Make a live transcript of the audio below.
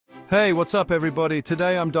Hey, what's up everybody?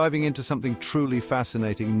 Today I'm diving into something truly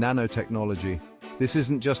fascinating, nanotechnology. This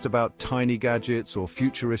isn't just about tiny gadgets or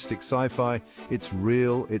futuristic sci-fi. It's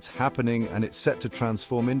real, it's happening, and it's set to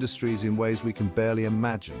transform industries in ways we can barely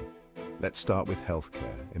imagine. Let's start with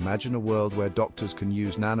healthcare. Imagine a world where doctors can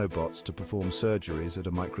use nanobots to perform surgeries at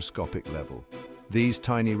a microscopic level. These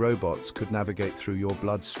tiny robots could navigate through your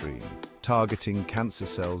bloodstream, targeting cancer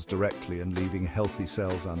cells directly and leaving healthy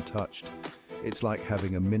cells untouched. It's like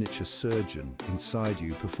having a miniature surgeon inside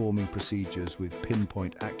you performing procedures with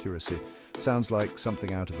pinpoint accuracy. Sounds like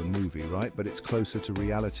something out of a movie, right? But it's closer to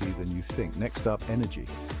reality than you think. Next up, energy.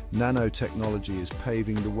 Nanotechnology is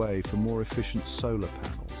paving the way for more efficient solar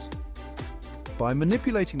panels. By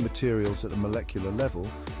manipulating materials at a molecular level,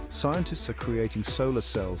 scientists are creating solar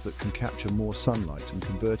cells that can capture more sunlight and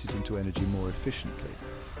convert it into energy more efficiently.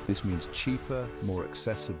 This means cheaper, more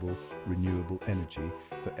accessible, renewable energy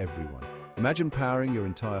for everyone. Imagine powering your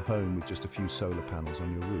entire home with just a few solar panels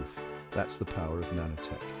on your roof. That's the power of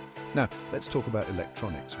nanotech. Now, let's talk about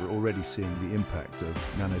electronics. We're already seeing the impact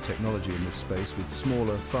of nanotechnology in this space with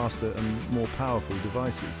smaller, faster, and more powerful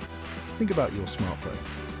devices. Think about your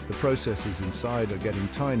smartphone. The processors inside are getting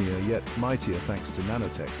tinier yet mightier thanks to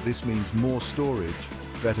nanotech. This means more storage,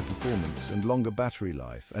 better performance, and longer battery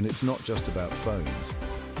life. And it's not just about phones.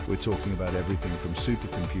 We're talking about everything from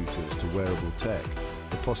supercomputers to wearable tech.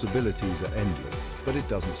 The possibilities are endless, but it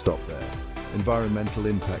doesn't stop there. Environmental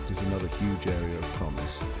impact is another huge area of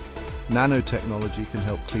promise. Nanotechnology can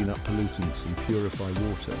help clean up pollutants and purify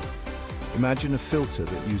water. Imagine a filter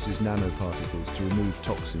that uses nanoparticles to remove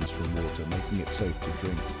toxins from water, making it safe to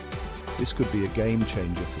drink. This could be a game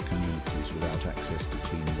changer for communities without access to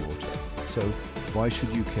clean water. So, why should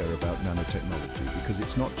you care about nanotechnology? Because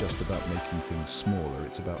it's not just about making things smaller,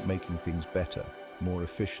 it's about making things better, more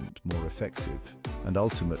efficient, more effective, and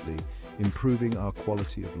ultimately, improving our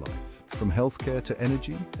quality of life. From healthcare to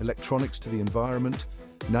energy, electronics to the environment,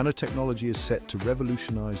 nanotechnology is set to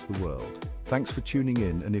revolutionize the world. Thanks for tuning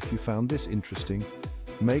in, and if you found this interesting,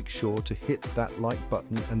 make sure to hit that like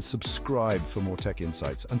button and subscribe for more tech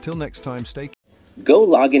insights. Until next time, stay. Go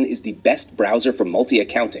Login is the best browser for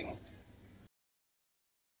multi-accounting.